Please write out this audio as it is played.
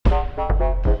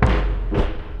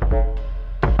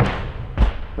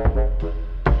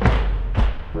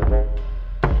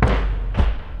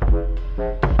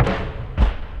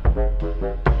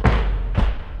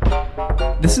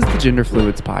Gender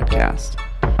Fluids Podcast.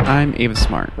 I'm Ava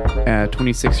Smart, a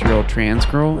 26-year-old trans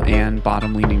girl and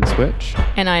bottom-leaning switch.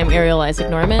 And I'm Ariel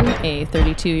Isaac Norman, a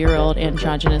 32-year-old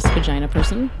androgynous vagina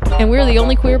person. And we're the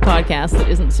only queer podcast that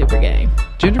isn't super gay.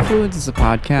 Gender Fluids is a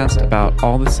podcast about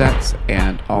all the sex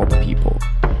and all the people.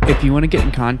 If you want to get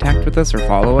in contact with us or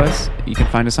follow us, you can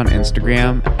find us on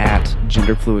Instagram at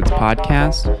Gender Fluids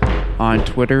Podcast. On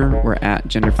Twitter, we're at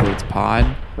Gender Fluids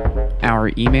Pod.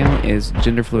 Our email is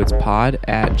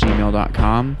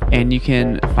genderfluidspod@gmail.com. And you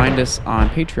can find us on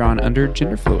Patreon under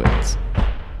Gender Fluids.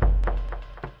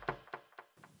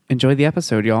 Enjoy the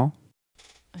episode, y'all.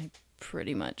 I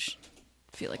pretty much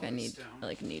feel like I need to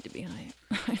be high.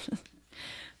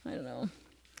 I don't know.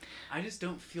 I just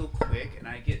don't feel quick, and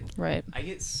I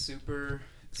get super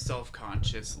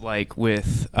self-conscious, like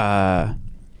with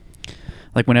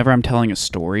like whenever I'm telling a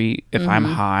story, if I'm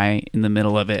high in the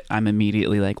middle of it, I'm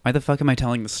immediately like, why the fuck am I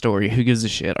telling the story? Who gives a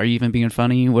shit? Are you even being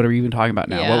funny? What are we even talking about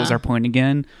now? Yeah. What was our point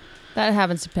again? That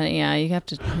happens to Penny. Yeah, you have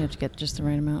to get just the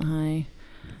right amount high.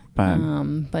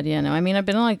 But yeah, no. I mean, I've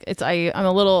been like I'm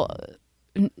a little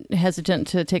hesitant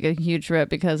to take a huge rip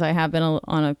because I have been on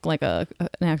an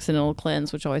accidental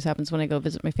cleanse, which always happens when I go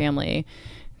visit my family.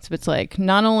 So it's like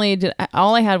not only did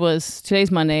all I had was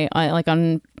today's Monday.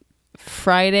 On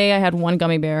Friday I had one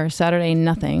gummy bear, Saturday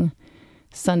nothing,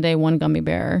 Sunday one gummy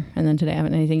bear, and then today I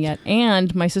haven't had anything yet.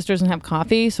 And my sister doesn't have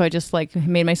coffee, so I just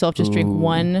made myself just drink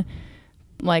one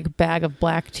bag of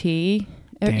black tea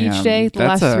each day the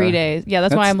last 3 days. Yeah,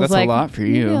 that's why I was that's a lot for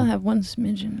you. Maybe I'll have one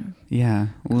smidgen. Yeah,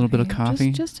 a little bit of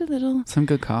coffee. Just a little. Some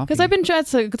good coffee. Because I've been trying.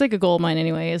 It's like a goal of mine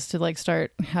anyway, is to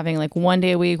start having one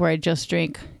day a week where I just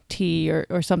drink tea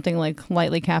or something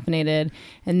lightly caffeinated,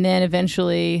 and then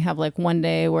eventually have one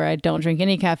day where I don't drink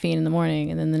any caffeine in the morning,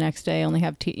 and then the next day I only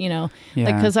have tea.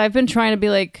 Because I've been trying to be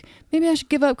maybe I should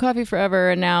give up coffee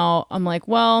forever, and now I'm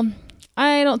well,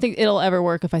 I don't think it'll ever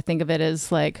work if I think of it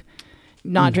as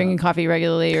not drinking coffee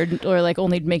regularly or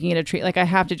only making it a treat. I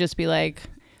have to just be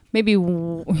maybe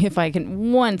if I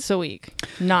can once a week,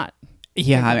 not.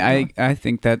 Yeah, I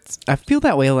think I feel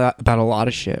that way about a lot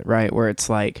of shit, right? Where it's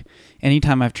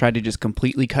anytime I've tried to just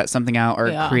completely cut something out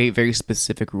or create very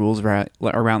specific rules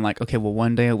around okay, well,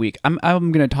 one day a week, I'm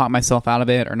going to talk myself out of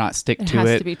it or not stick to it. It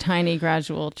has to be tiny,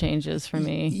 gradual changes for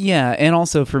me. Yeah, and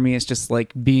also for me, it's just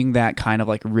being that kind of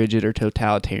rigid or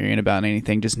totalitarian about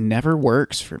anything just never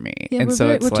works for me. Yeah, and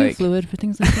we're too fluid for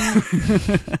things like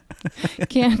that.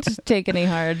 Can't just take any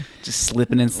hard. Just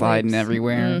slipping and sliding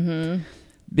everywhere. Mm-hmm.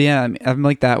 Yeah, I'm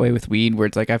that way with weed, where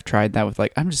it's I've tried that with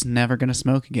I'm just never gonna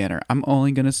smoke again, or I'm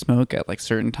only gonna smoke at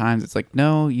certain times. It's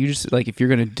no, you just if you're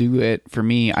gonna do it, for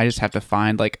me, I just have to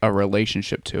find a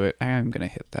relationship to it. I'm gonna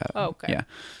hit that. Oh, okay. Yeah,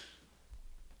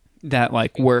 that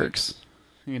works.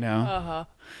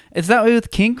 It's that way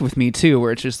with kink with me too,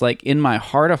 where it's just in my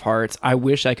heart of hearts, I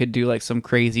wish I could do some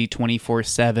crazy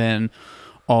 24/7,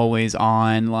 always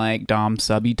on dom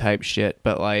subby type shit,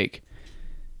 but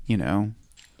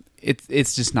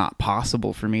It's just not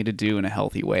possible for me to do in a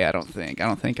healthy way. I don't think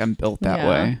I'm built that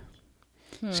way.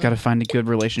 Just got to find a good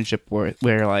relationship where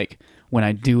when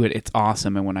I do it, it's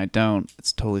awesome, and when I don't,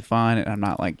 it's totally fine, and I'm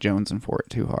not jonesing for it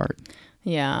too hard.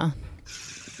 Yeah.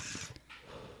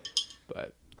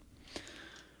 But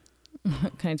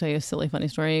can I tell you a silly funny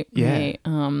story? Yeah.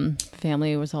 My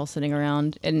family was all sitting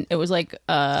around, and it was my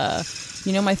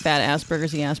fat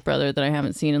Asperger's ass brother that I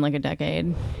haven't seen in a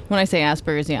decade. When I say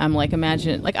Asperger's, I'm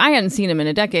imagine I hadn't seen him in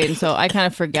a decade, and so I kind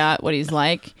of forgot what he's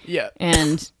like. Yeah.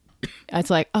 And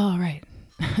it's oh right.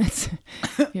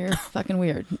 You're fucking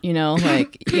weird, I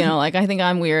think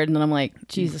I'm weird, and then I'm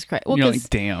Jesus Christ. Well, you're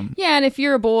damn. Yeah, and if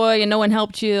you're a boy and no one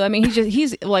helped you, I mean,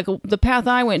 he's the path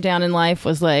I went down in life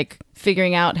was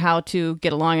figuring out how to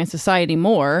get along in society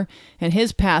more, and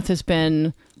his path has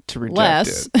been to reject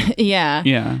less. It. Yeah.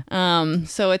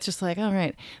 So it's just all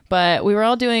right. But we were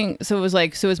all doing, so it was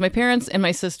my parents and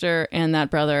my sister and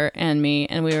that brother and me,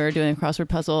 and we were doing a crossword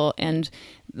puzzle, and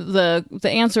the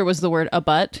answer was the word a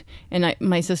butt, and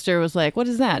my sister was what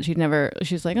is that? She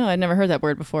was oh, I'd never heard that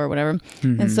word before or whatever.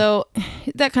 Mm-hmm. And so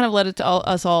that kind of led it to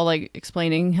us all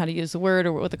explaining how to use the word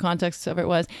or what the context of it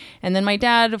was. And then my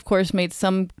dad, of course, made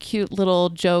some cute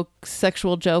little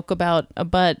sexual joke about a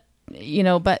butt,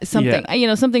 but something,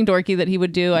 something dorky that he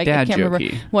would do. I can't remember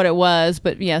what it was,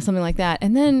 but yeah, something like that.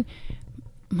 And then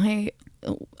my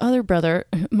other brother,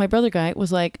 my brother guy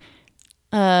was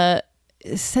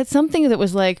said something that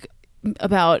was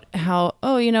about how,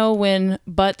 when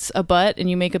butt's a butt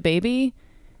and you make a baby.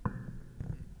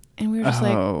 And we were just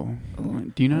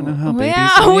do you not know how babies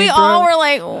are made, we bro? all were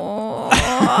hold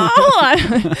on.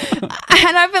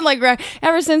 And I've been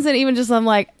ever since then, even just I'm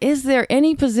is there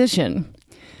any position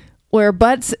where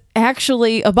butt's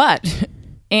actually a butt.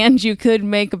 And you could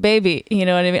make a baby, you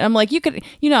know what I mean? I'm like, you could,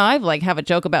 I like have a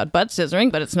joke about butt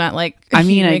scissoring, but it's not like. I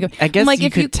mean, I guess like, you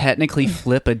could technically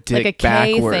flip a dick like a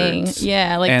backwards, thing.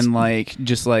 Yeah, like and like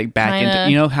just like back kinda,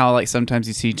 into, how like sometimes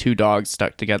you see two dogs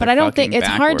stuck together. But I don't think it's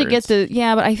hard to get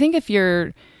but I think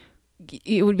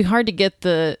it would be hard to get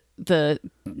the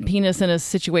penis in a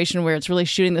situation where it's really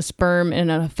shooting the sperm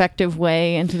in an effective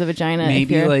way into the vagina.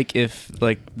 Maybe if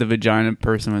the vagina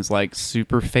person was like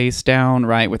super face down,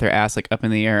 right, with their ass like up in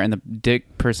the air, and the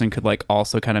dick person could like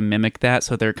also kind of mimic that,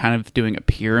 so they're kind of doing a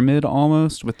pyramid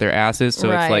almost with their asses, so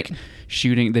it's like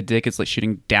shooting, the dick is like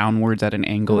shooting downwards at an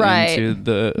angle into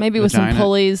the maybe vagina. With some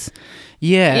pulleys.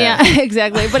 Yeah,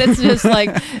 exactly. But it's just like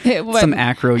some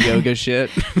acro yoga shit.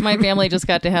 My family just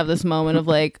got to have this moment of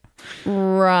like,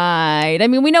 right. I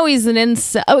mean, we know he's an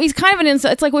incel. Oh, he's kind of an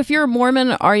incel. It's like, if you're a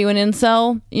Mormon, are you an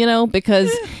incel?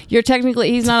 Because you're technically,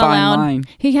 he's not allowed. Line.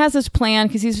 He has this plan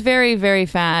because he's very, very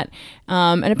fat.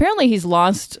 And apparently he's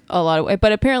lost a lot of weight,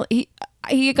 but apparently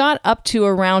he got up to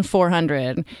around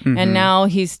 400 and now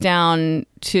he's down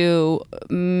to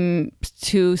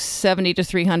 270 to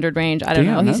 300 range. I don't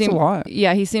know. That's a lot.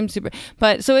 Yeah, he seems super.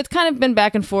 But so it's kind of been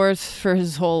back and forth for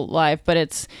his whole life, but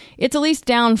it's at least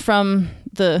down from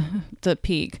the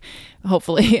peak,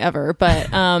 hopefully ever.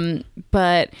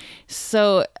 But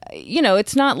so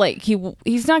it's not like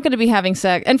he's not going to be having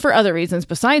sex, and for other reasons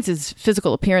besides his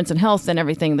physical appearance and health and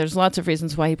everything. There's lots of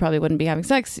reasons why he probably wouldn't be having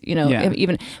sex.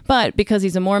 Even, but because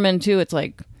he's a Mormon too, it's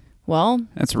like, well,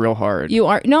 that's real hard.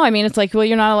 It's like, well,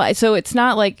 you're not allowed. So it's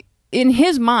not like, in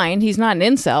his mind, he's not an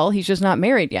incel. He's just not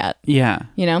married yet. Yeah.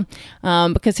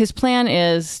 Because his plan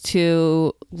is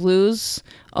to lose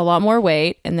a lot more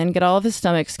weight and then get all of his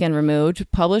stomach skin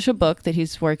removed, publish a book that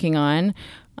he's working on,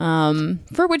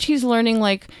 for which he's learning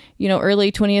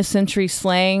early 20th century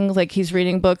slang. Like, he's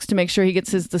reading books to make sure he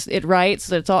gets it right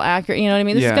so that it's all accurate. You know what I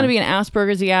mean? This is going to be an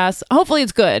Asperger's ass. Hopefully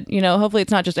it's good. Hopefully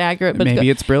it's not just accurate, but maybe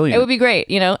it's brilliant. It would be great.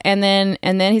 And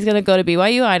then he's going to go to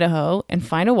BYU, Idaho and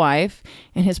find a wife.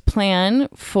 And his plan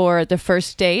for the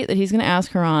first date that he's going to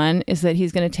ask her on is that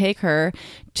he's going to take her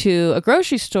to a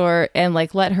grocery store and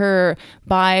let her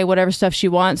buy whatever stuff she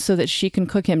wants so that she can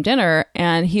cook him dinner,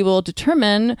 and he will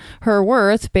determine her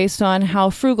worth based on how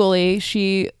frugally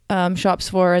she shops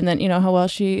for, and then how well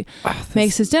she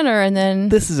makes his dinner. And then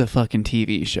this is a fucking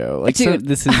TV show. This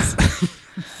is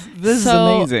this is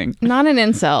amazing. Not an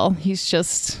incel. He's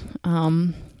just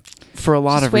for a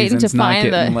lot of reasons not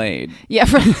getting laid. Yeah.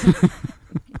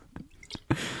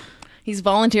 He is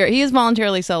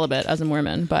voluntarily celibate as a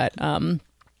Mormon, but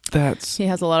he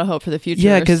has a lot of hope for the future.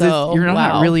 Yeah, because you're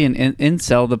not really an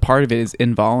incel. The part of it is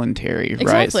involuntary, right?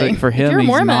 Exactly. So for him, he's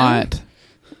Mormon, not.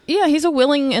 Yeah, he's a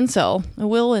willing incel. A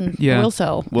will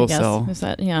cell. Will cell. Is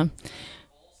that, yeah.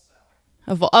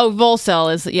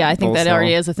 Volcel is, I think that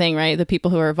already is a thing, right? The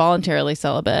people who are voluntarily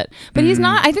celibate. But he's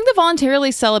not. I think the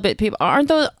voluntarily celibate people, aren't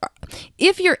those...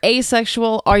 If you're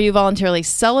asexual, are you voluntarily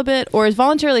celibate? Or is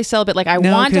voluntarily celibate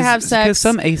want to have sex? Because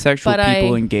some asexual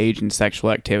people engage in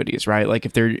sexual activities, right? Like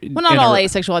if they're... Well, not all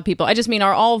asexual people. I just mean,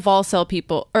 are all volcel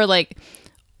people... Or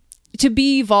to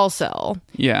be volcel...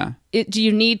 Yeah. Do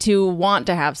you need to want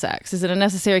to have sex? Is it a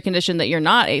necessary condition that you're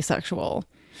not asexual?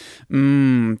 That, you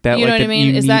know what I mean?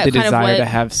 You is need that the kind desire of to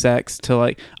have sex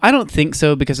to I don't think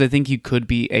so, because I think you could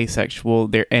be asexual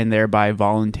there and thereby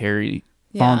voluntarily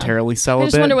celibate. I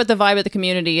just wonder what the vibe of the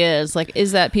community is.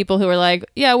 Is that people who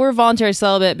are we're voluntary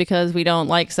celibate because we don't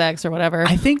like sex or whatever?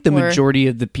 I think the majority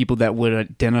of the people that would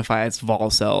identify as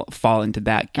volcel fall into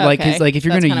that. Okay. If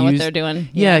you're going to use what they're doing.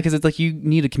 Yeah, because it's you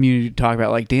need a community to talk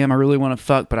about. Damn, I really want to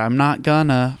fuck, but I'm not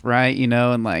gonna, right?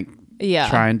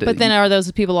 Yeah, trying to. But then are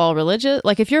those people all religious?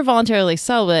 If you're voluntarily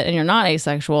celibate and you're not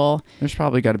asexual, there's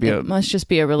probably got to be must just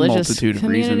be a religious multitude of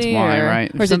reasons why,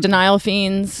 right? Or is it denial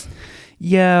fiends?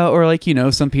 Yeah, or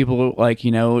some people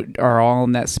are all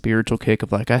in that spiritual kick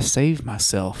of I save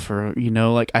myself, or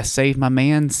I save my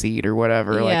man seed or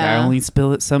whatever. I only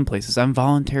spill it some places. I'm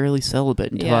voluntarily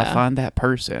celibate until I find that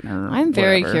person. Or I'm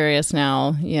very whatever. curious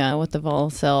now. Yeah, what the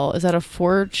volcel is that a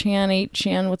 4chan,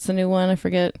 8chan? What's the new one? I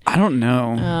forget. I don't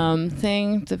know.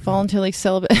 Thing the voluntarily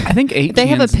celibate. I think 8chan. They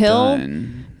have a pill.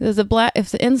 Done. There's a black. If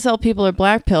the incel people are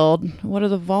black pilled, what are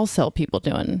the volcel people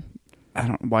doing?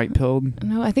 White pilled.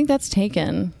 No, I think that's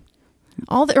taken.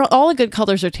 All the good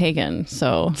colors are taken,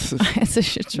 so it's a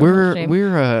shit.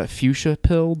 We're fuchsia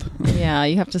pilled. Yeah,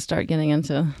 you have to start getting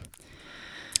into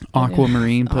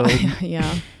aquamarine pilled.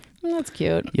 Yeah, that's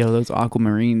cute. Yo, those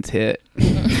aquamarines hit.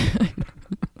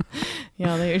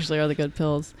 Yeah, they usually are the good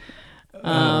pills.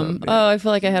 I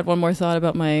feel like I had one more thought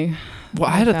about my. Well,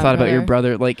 I had a thought about your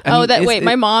brother. Like,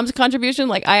 my mom's contribution.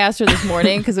 Like, I asked her this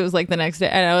morning because it was like the next day,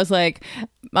 and I was like,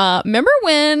 "Remember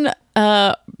when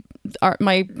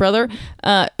my brother,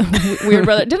 Weird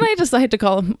Brother? Didn't I decide to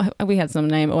call him? We had some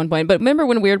name at one point, but remember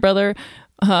when Weird Brother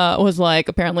was like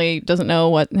apparently doesn't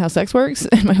know how sex works,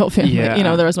 and my whole family,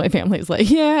 the rest of my family is like,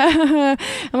 yeah,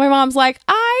 and my mom's like,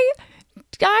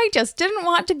 I just didn't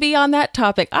want to be on that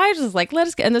topic. I just like,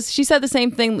 let's get, and this, she said the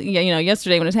same thing,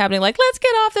 yesterday when it was happening, like, let's get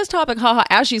off this topic, haha,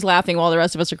 as she's laughing while the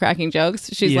rest of us are cracking jokes.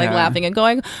 She's like laughing and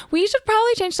going, we should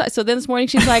probably change sides. So then this morning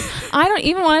she's like, I don't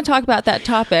even want to talk about that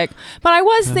topic. But I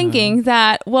was thinking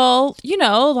that, well,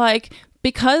 like,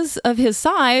 because of his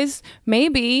size,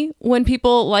 maybe when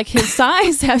people like his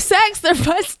size have sex, their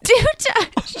butts do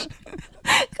touch.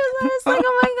 Because I was like,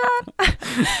 oh my God,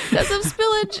 because of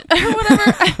spillage or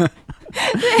whatever.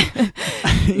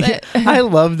 I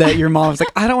love that your mom's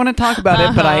like, I don't want to talk about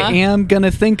it, but I am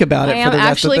gonna think about it for the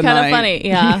rest of the night. Actually kind of funny.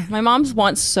 Yeah, my mom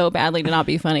wants so badly to not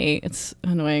be funny. It's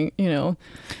annoying.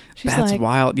 She's that's like,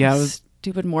 wild. Yeah,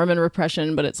 stupid Mormon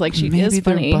repression, but it's like she is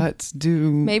funny. Their butts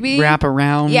do wrap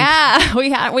around. Yeah,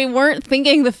 we weren't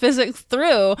thinking the physics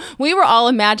through. We were all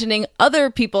imagining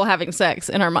other people having sex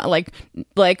in our mind, like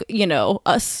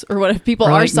us or what people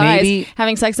our size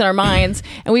having sex in our minds,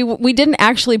 and we didn't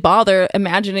actually bother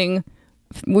imagining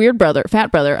Weird Brother,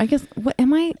 Fat Brother. I guess what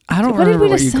am I? I don't remember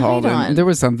what you called him. There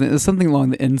was something. It was something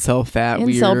along the incel fat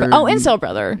incel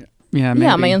brother. Yeah, maybe.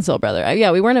 Yeah, my incel brother.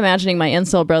 Yeah, we weren't imagining my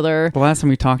incel brother. The last time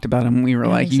we talked about him, we were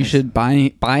like, you should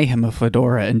buy him a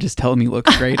fedora and just tell him he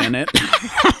looks great in it.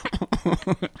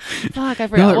 Fuck, I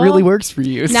forgot. No, it really works for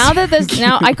you. Now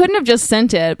I couldn't have just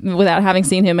sent it without having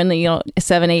seen him in the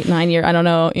 7, 8, 9 year. I don't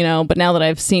know, but now that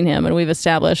I've seen him and we've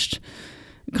established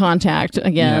contact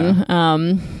again,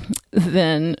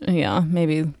 then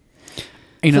maybe.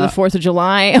 For the 4th of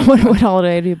July, what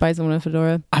holiday do you buy someone a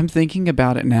fedora? I'm thinking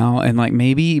about it now, and like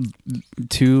maybe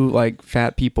 2 like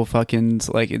fat people fuckings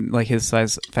like his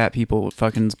size fat people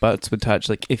fuckings butts would touch.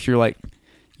 Like if you're like,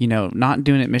 not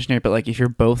doing it missionary, but like if you're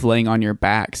both laying on your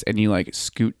backs and you like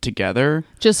scoot together,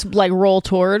 just like roll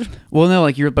toward. Well, no,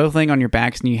 like you're both laying on your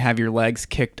backs and you have your legs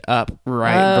kicked up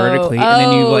vertically, and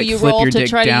then you like flip your dick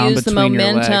down between your legs. The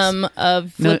momentum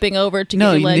of flipping over to get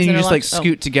your legs. No, then you just like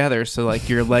scoot together, so like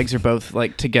your legs are both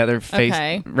like together,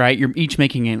 face right. You're each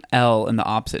making an L in the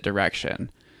opposite direction.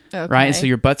 Okay. Right, so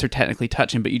your butts are technically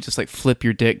touching, but you just like flip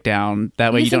your dick down.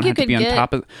 That way you don't have to be on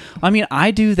top of. I mean,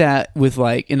 I do that with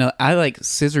like I like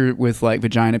scissor with like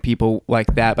vagina people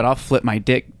like that, but I'll flip my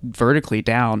dick vertically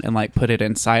down and like put it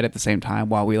inside at the same time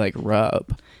while we like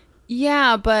rub.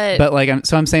 Yeah, but like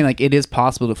I'm saying like it is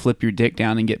possible to flip your dick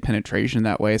down and get penetration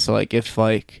that way. So like if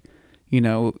like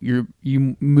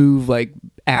you move like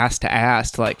ass to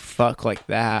ass to like fuck like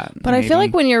that. But maybe. I feel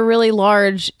like when you're really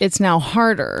large, it's now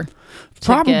harder.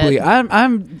 Probably.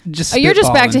 I'm just. You're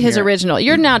just back to his original.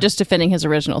 You're now just defending his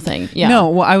original thing. Yeah. No,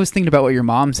 well, I was thinking about what your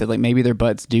mom said. Like maybe their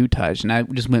butts do touch, and I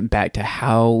just went back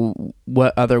to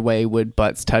what other way would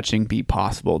butts touching be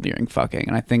possible during fucking,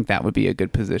 and I think that would be a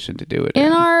good position to do it in.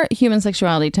 In our human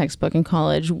sexuality textbook in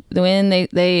college, when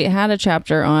they had a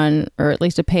chapter on, or at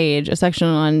least a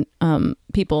section on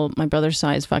people my brother's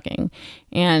size fucking,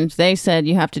 and they said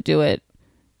you have to do it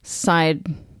side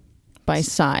by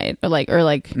side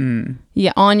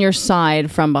on your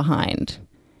side from behind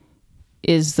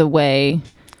is the way.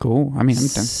 Cool. I mean, it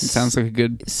sounds like a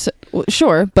good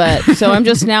sure, but so I'm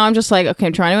just like, okay,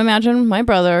 I'm trying to imagine my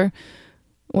brother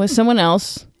with someone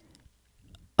else.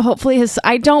 Hopefully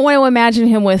I don't want to imagine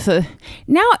him with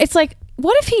now it's like,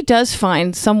 what if he does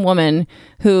find some woman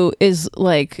who is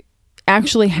like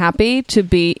actually happy to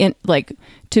be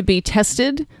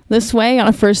tested this way on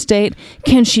a first date?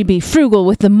 Can she be frugal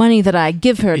with the money that I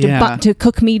give her to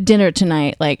cook me dinner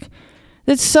tonight? Like,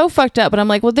 it's so fucked up. But I'm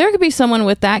like, well, there could be someone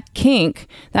with that kink,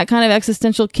 that kind of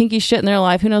existential kinky shit in their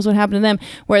life. Who knows what happened to them,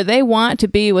 where they want to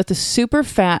be with the super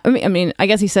fat. I mean, I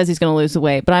guess he says he's going to lose the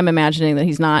weight, but I'm imagining that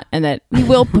he's not, and that he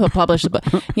will publish the book,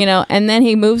 and then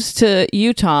he moves to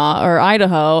Utah or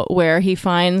Idaho, where he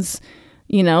finds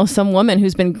some woman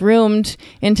who's been groomed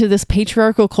into this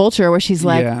patriarchal culture where she's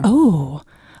like, oh,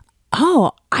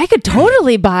 I could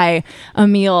totally buy a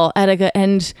meal at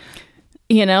and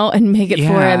make it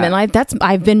for him. And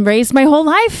I've been raised my whole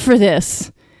life for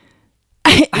this.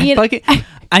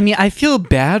 I mean, I feel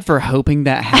bad for hoping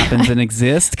that happens and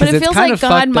exists, because it's feels kind like of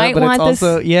God fucked might up, but want it's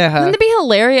also, Wouldn't it be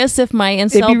hilarious if my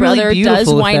incel brother really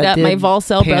does wind up, my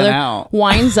volcel brother out.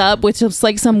 winds up with just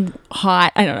like some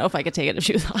hot, I don't know if I could take it if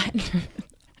she was hot.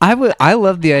 I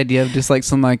love the idea of just like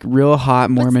some like real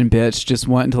hot Mormon bitch just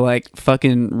wanting to like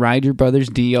fucking ride your brother's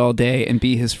D all day and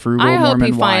be his frugal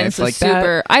Mormon wife.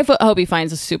 I hope he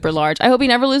finds a super large. I hope he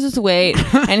never loses weight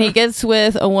and he gets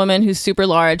with a woman who's super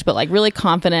large but like really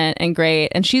confident and great,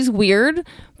 and she's weird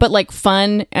but like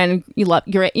fun, and you know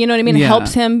what I mean? It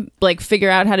helps him like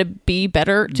figure out how to be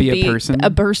better, to be a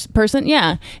person.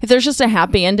 Yeah. If there's just a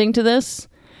happy ending to this,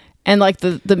 and like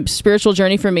the spiritual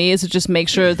journey for me is to just make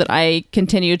sure that I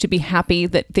continue to be happy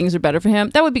that things are better for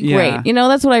him. That would be great. You know,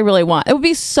 that's what I really want. It would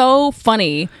be so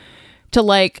funny to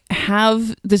like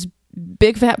have this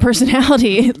big fat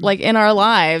personality like in our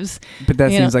lives. But that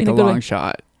seems like a long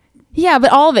shot. Yeah,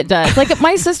 but all of it does. Like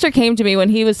my sister came to me when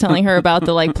he was telling her about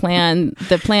the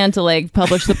plan to like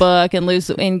publish the book and lose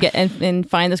and get and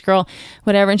find this girl,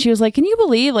 whatever. And she was like, "Can you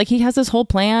believe like he has this whole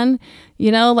plan?"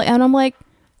 You know, like, and I'm like,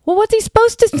 well, what's he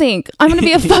supposed to think? I'm going to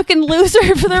be a fucking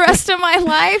loser for the rest of my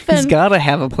life? And he's got to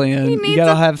have a plan. You got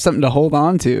to have something to hold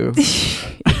on to.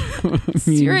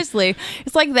 Seriously.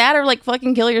 It's like that or like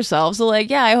fucking kill yourself. So like,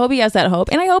 yeah, I hope he has that hope.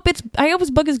 And I hope his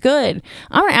book is good.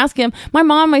 I'm going to ask him. My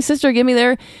mom and my sister give me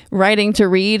their writing to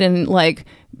read and like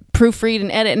proofread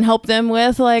and edit and help them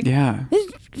with like,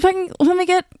 fucking let me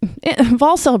get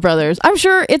Volcel Brothers. I'm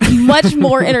sure it's much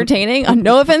more entertaining.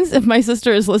 No offense if my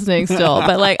sister is listening still,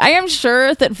 but like I am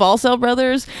sure that Volcel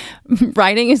Brothers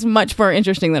writing is much more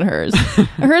interesting than hers.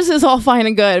 Hers is all fine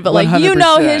and good, but like 100%. You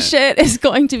know his shit is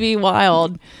going to be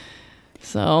wild.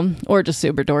 So, or just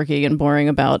super dorky and boring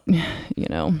about, you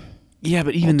know. Yeah,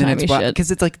 but even then it's because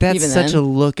it's like that's such a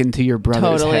look into your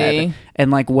brother's head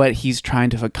and like what he's trying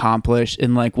to accomplish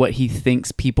and like what he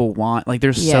thinks people want. Like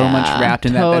there's so much wrapped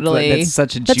in that. That's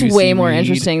such a juicy That's way more read.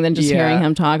 Interesting than just hearing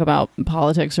him talk about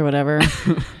politics or whatever.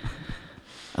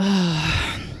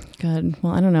 Good.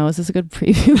 Well, I don't know. Is this a good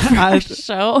preview for our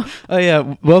show? Oh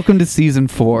yeah. Welcome to season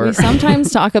 4. We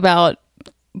sometimes talk about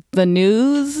the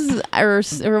news or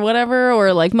whatever,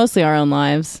 or like mostly our own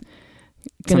lives.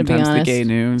 Sometimes the gay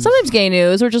news. Sometimes gay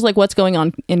news, or just like what's going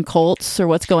on in cults, or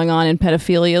what's going on in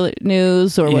pedophilia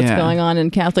news, or what's going on in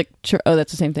Catholic church. Oh,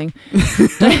 that's the same thing.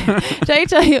 Did I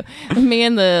tell you? Me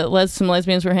and some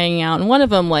lesbians were hanging out, and one of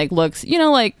them like looks, you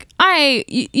know, like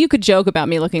you could joke about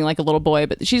me looking like a little boy,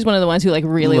 but she's one of the ones who like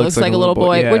really looks like a little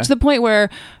boy, which to the point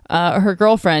where her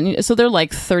girlfriend, so they're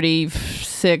like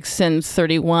 36 and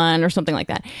 31 or something like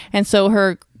that, and so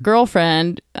her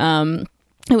girlfriend,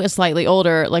 who is slightly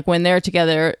older, like when they're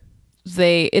together,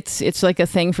 it's like a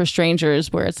thing for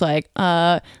strangers where it's like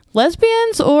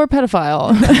lesbians or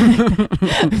pedophile.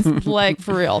 Like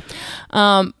for real.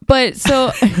 But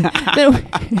so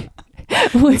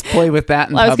let's play with that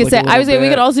in I was gonna say we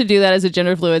could also do that as a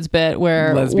gender fluids bit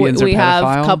where we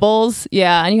have couples,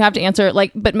 and you have to answer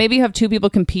like, but maybe you have two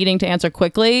people competing to answer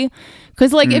quickly.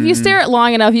 Because like if you stare at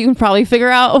long enough, you can probably figure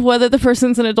out whether the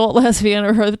person's an adult lesbian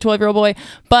or the 12-year-old boy.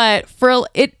 But for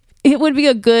it would be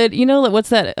a good, you know, what's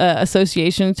that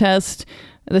association test,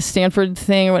 the Stanford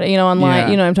thing or what, you know, online,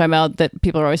 you know what I'm talking about, that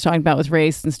people are always talking about with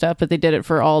race and stuff, but they did it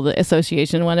for all the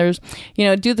association winners. You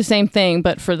know, do the same thing,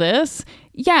 but for this,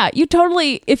 you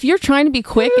totally, if you're trying to be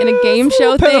quick in a game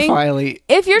show thing, trying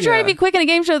to be quick in a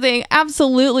game show thing,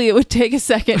 absolutely it would take a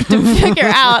second to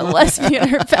figure out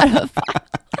lesbian or pedophile.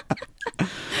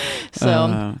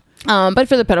 So, but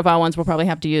for the pedophile ones, we'll probably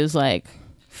have to use like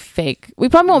fake. We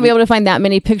probably won't be able to find that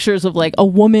many pictures of like a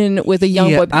woman with a young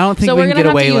boy. I don't think so. We're gonna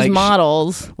have to use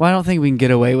models. Well, I don't think we can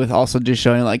get away with also just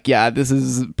showing like, this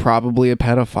is probably a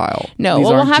pedophile. No,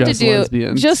 what we'll have to do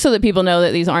lesbians. Just so that people know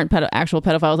that these aren't actual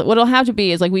pedophiles. What it'll have to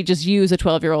be is like we just use a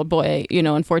 12-year-old boy, you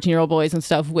know, and 14-year-old boys and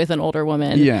stuff with an older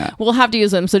woman. Yeah, we'll have to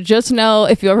use them. So just know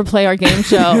if you ever play our game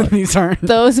show,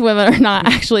 those women are not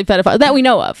actually pedophiles that we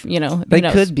know of. You know, they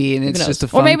could be, and it's just a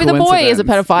fun or maybe the boy is a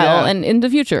pedophile, and in the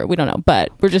future we don't know,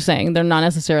 but we're just saying they're not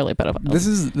necessarily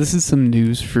pedophiles. This is some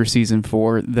news for season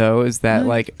 4 though, is that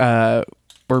like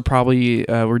we're probably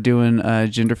we're doing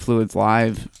Gender Fluids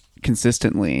live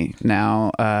consistently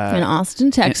now in Austin,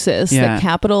 Texas,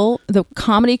 the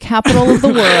comedy capital of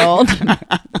the world.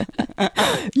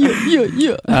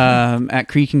 At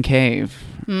Creek and Cave.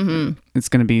 Mm-hmm. It's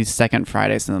going to be second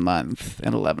Fridays in the month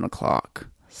at 11 o'clock.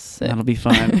 That'll be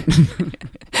fun.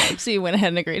 So you went ahead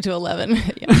and agreed to 11.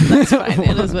 Yeah, that's fine.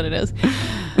 It is what it is.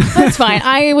 That's fine.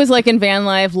 I was like in van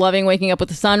life, loving waking up with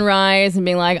the sunrise and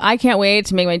being like, I can't wait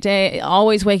to make my day.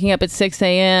 Always waking up at 6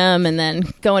 a.m. and then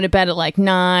going to bed at like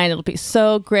 9. It'll be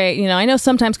so great. You know, I know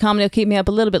sometimes comedy will keep me up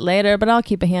a little bit later, but I'll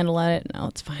keep a handle on it. No,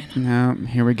 it's fine. No,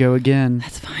 here we go again.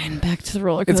 That's fine. Back to the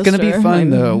roller coaster. It's going to be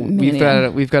fun though.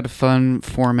 We've got a fun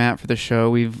format for the show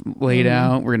we've laid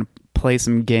out. We're going to play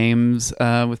some games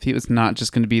with people. It's not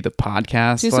just going to be the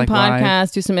podcast. Do some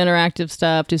podcasts, do some interactive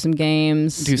stuff, do some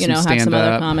games. Do some have some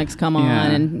other comics come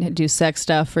on and do sex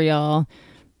stuff for y'all.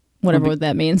 Whatever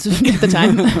that means at the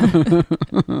time.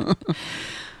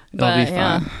 That'll be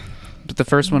fun. But the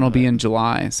first one will be in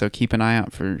July, so keep an eye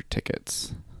out for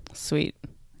tickets. Sweet.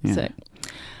 Yeah. Sick.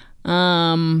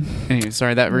 Anyway,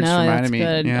 sorry, that just reminded me.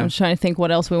 Good. Yeah. I'm trying to think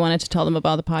what else we wanted to tell them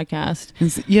about the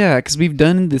podcast. Yeah, because we've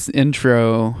done this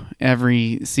intro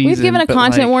every season. We've given a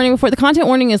content warning before. The content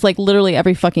warning is like literally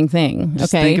every fucking thing.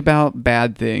 Just think about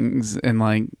bad things and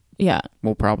like. Yeah,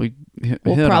 we'll probably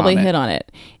hit on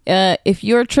it. If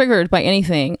you're triggered by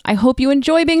anything, I hope you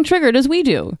enjoy being triggered as we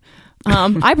do.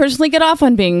 I personally get off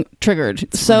on being triggered.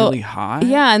 It's really hot.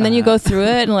 Yeah, and then you go through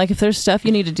it, and like if there's stuff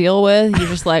you need to deal with, you're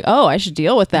just like, oh, I should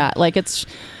deal with that. Like it's,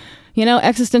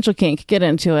 existential kink. Get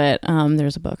into it.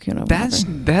 There's a book.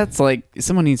 That's like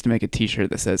someone needs to make a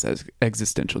T-shirt that says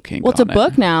existential kink. Well, it's a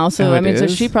book now, so so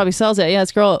she probably sells it. Yeah,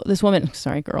 this woman,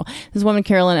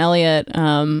 Carolyn Elliott.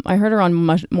 I heard her on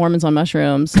Mormons on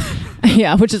Mushrooms.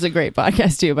 Yeah, which is a great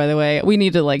podcast too, by the way. We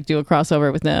need to like do a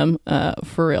crossover with them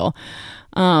for real.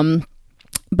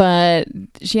 But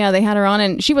they had her on,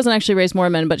 and she wasn't actually raised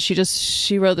Mormon, but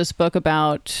she wrote this book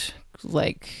about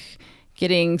like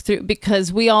getting through,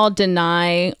 because we all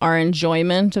deny our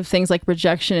enjoyment of things like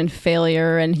rejection and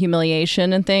failure and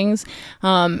humiliation and things.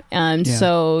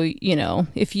 So,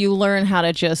 if you learn how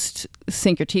to just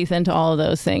sink your teeth into all of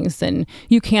those things, then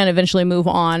you can eventually move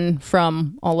on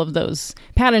from all of those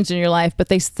patterns in your life, but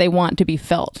they want to be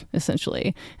felt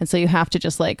essentially. And so you have to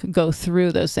just like go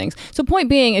through those things. So point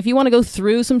being, if you want to go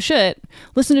through some shit,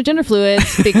 listen to Gender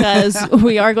Fluids, because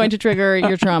we are going to trigger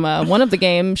your trauma. One of the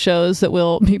game shows that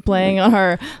we'll be playing on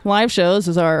our live shows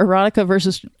is our erotica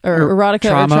versus erotica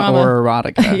trauma or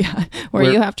erotica. Yeah, where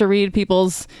you have to read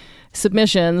people's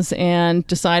submissions and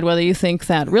decide whether you think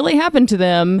that really happened to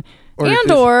them, or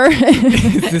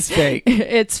is this fake?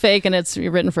 It's fake and it's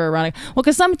written for erotica. Well,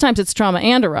 because sometimes it's trauma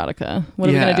and erotica. What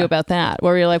are we going to do about that?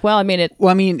 Where you're like,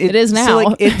 it is now. So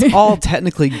like, it's all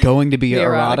technically going to be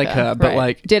erotica, but right.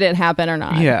 like, did it happen or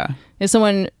not? Yeah. Is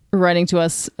someone writing to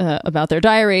us about their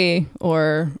diary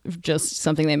or just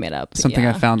something they made up? Something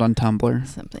I found on Tumblr.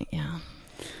 Something, yeah.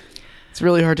 It's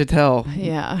really hard to tell.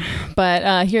 Yeah.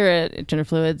 But here at Gender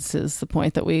Fluids is the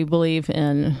point that we believe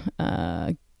in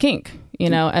kink,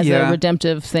 as a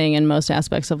redemptive thing in most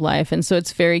aspects of life. And so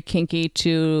it's very kinky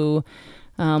to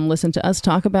listen to us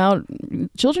talk about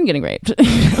children getting raped.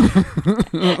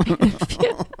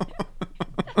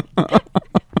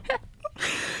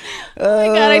 Oh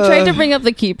my God, I tried to bring up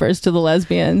the keepers to the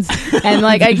lesbians, and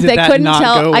like they couldn't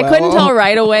tell. I couldn't tell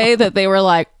right away that they were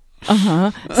like, so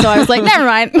I was like, never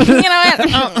mind. You know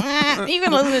what? You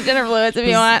can listen to Gender Fluids if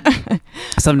you want.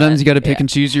 Sometimes you got to pick and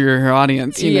choose your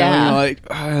audience. You know, you're like,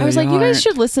 I was like, you guys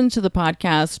should listen to the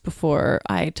podcast before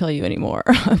I tell you any more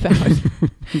about.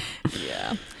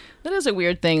 Yeah. That is a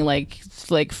weird thing, like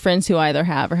friends who either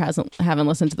have or haven't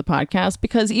listened to the podcast,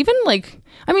 because even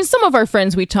some of our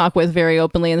friends we talk with very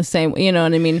openly in the same, you know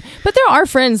what I mean? But there are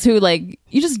friends who like,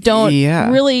 you just don't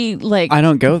really like. I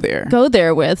don't go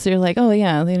there with. So you're like, oh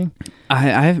yeah. I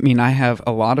have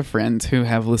a lot of friends who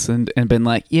have listened and been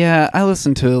like, yeah, I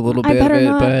listened to a little bit of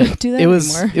it, but it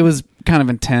was kind of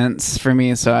intense for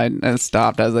me. So I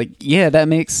stopped. I was like, yeah, that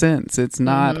makes sense. It's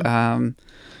not,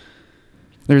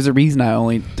 there's a reason I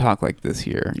only talk like this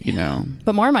here, you know.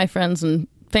 But more of my friends and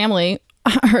family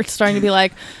are starting to be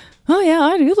like, oh yeah,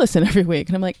 I do listen every week.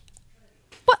 And I'm like,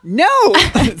 what? No,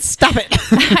 stop it.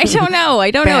 I don't know.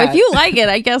 If you like it,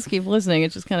 I guess keep listening.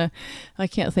 It's just kind of, I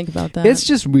can't think about that. It's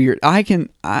just weird. I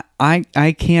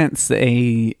can't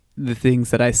say the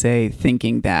things that I say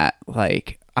thinking that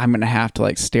like I'm going to have to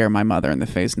like stare my mother in the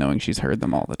face knowing she's heard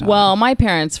them all the time. Well, my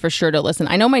parents for sure don't listen.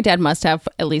 I know my dad must have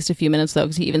at least a few minutes though,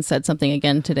 because he even said something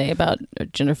again today about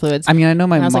gender fluids. I mean, I know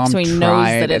my mom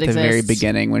tried at the very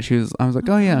beginning when I was like,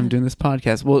 oh yeah, I'm doing this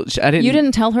podcast. Well, You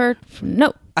didn't tell her?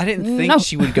 No. I didn't think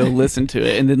she would go listen to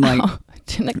it. And then like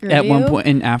at one point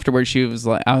and afterwards she was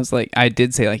like, I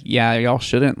did say like, yeah, y'all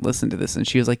shouldn't listen to this. And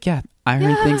she was like, yeah, I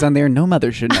heard things on there no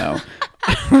mother should know.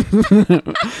 You're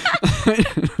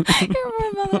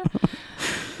my mother.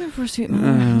 You're poor sweet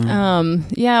mother.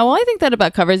 Yeah, well, I think that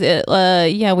about covers it.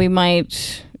 We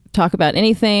might talk about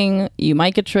anything. You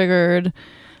might get triggered.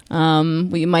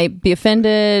 We might be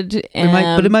offended.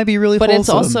 But it might be really wholesome. But it's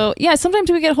also, sometimes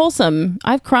we get wholesome.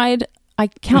 I've cried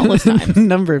countless times.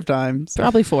 Number of times.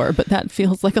 Probably 4, but that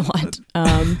feels like a lot.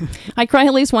 I cry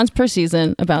at least once per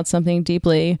season about something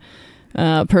deeply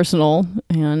personal,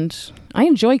 and I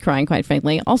enjoy crying, quite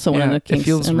frankly. Also, one of the kinks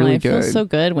in my life. It feels so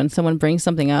good when someone brings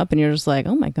something up and you're just like,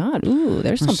 oh my God, ooh,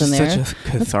 there's something there. Such a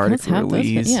cathartic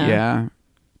release. Yeah.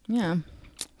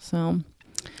 So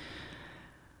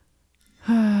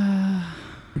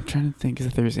I'm trying to think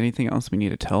if there's anything else we need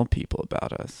to tell people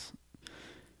about us.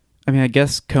 I mean, I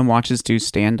guess come watch us do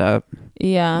stand up.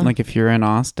 Yeah. Like if you're in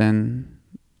Austin,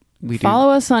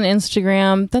 follow us on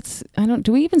Instagram.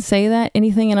 Do we even say that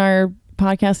anything in our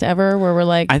podcast ever where we're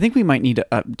like, I think we might need to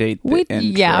update the intro.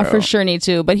 Yeah, for sure need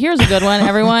to. But here's a good one,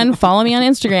 everyone. Follow me on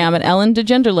Instagram at Ellen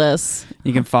DeGenderless.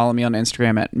 You can follow me on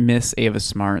Instagram at Miss Ava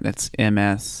Smart. That's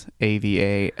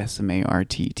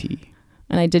MSAVASMARTT.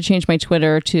 And I did change my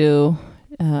Twitter to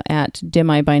at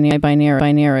Demi-Binary.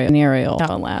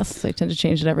 How it lasts. I tend to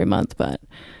change it every month, but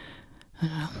I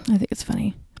don't know. I think it's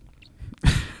funny.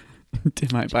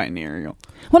 Demi-binary.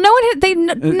 Well, no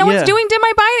one's doing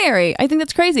demi-binary. I think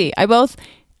that's crazy. I both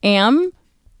am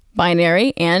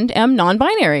binary and am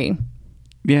non-binary.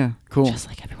 Yeah, cool. Just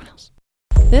like everyone else.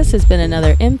 This has been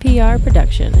another NPR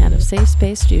production out of Safe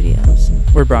Space Studios.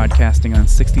 We're broadcasting on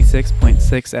 66.6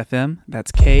 FM.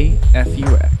 That's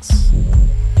KFUX.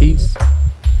 Peace.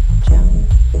 Ciao.